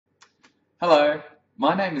Hello,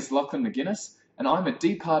 my name is Lachlan McGuinness, and I'm a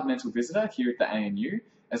departmental visitor here at the ANU,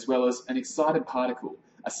 as well as an excited particle,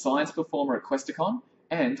 a science performer at Questacon,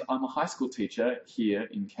 and I'm a high school teacher here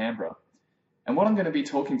in Canberra. And what I'm going to be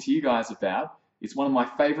talking to you guys about is one of my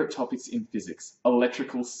favourite topics in physics,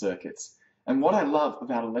 electrical circuits. And what I love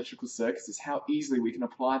about electrical circuits is how easily we can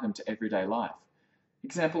apply them to everyday life.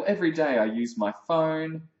 Example, every day I use my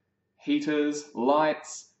phone, heaters,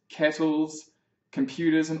 lights, kettles,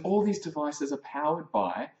 computers, and all these devices are powered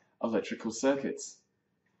by electrical circuits.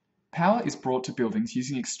 Power is brought to buildings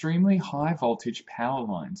using extremely high voltage power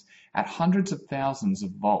lines at hundreds of thousands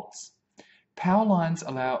of volts. Power lines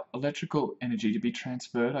allow electrical energy to be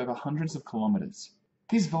transferred over hundreds of kilometers.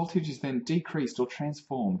 This voltage is then decreased or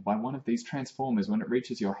transformed by one of these transformers when it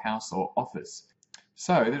reaches your house or office.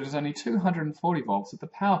 So there is only 240 volts at the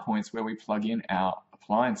power points where we plug in our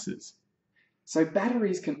appliances. So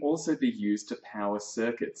batteries can also be used to power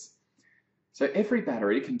circuits. So every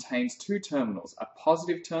battery contains two terminals, a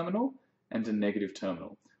positive terminal and a negative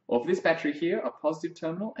terminal. Or for this battery here, a positive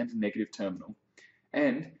terminal and a negative terminal.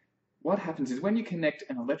 And what happens is when you connect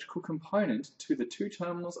an electrical component to the two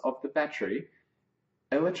terminals of the battery,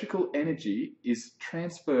 electrical energy is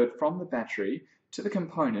transferred from the battery to the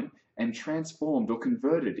component and transformed or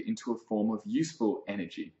converted into a form of useful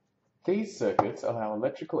energy. These circuits allow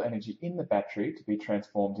electrical energy in the battery to be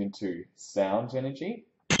transformed into sound energy,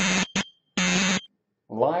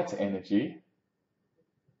 light energy,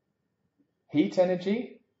 heat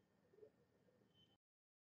energy,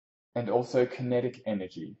 and also kinetic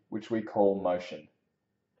energy, which we call motion.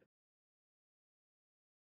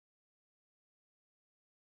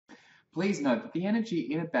 Please note that the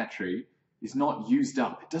energy in a battery is not used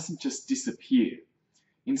up. It doesn't just disappear.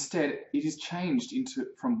 Instead, it is changed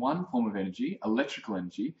from one form of energy, electrical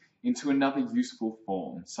energy, into another useful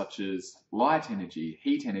form, such as light energy,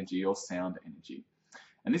 heat energy, or sound energy.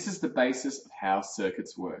 And this is the basis of how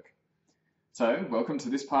circuits work. So, welcome to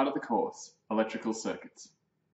this part of the course, electrical circuits.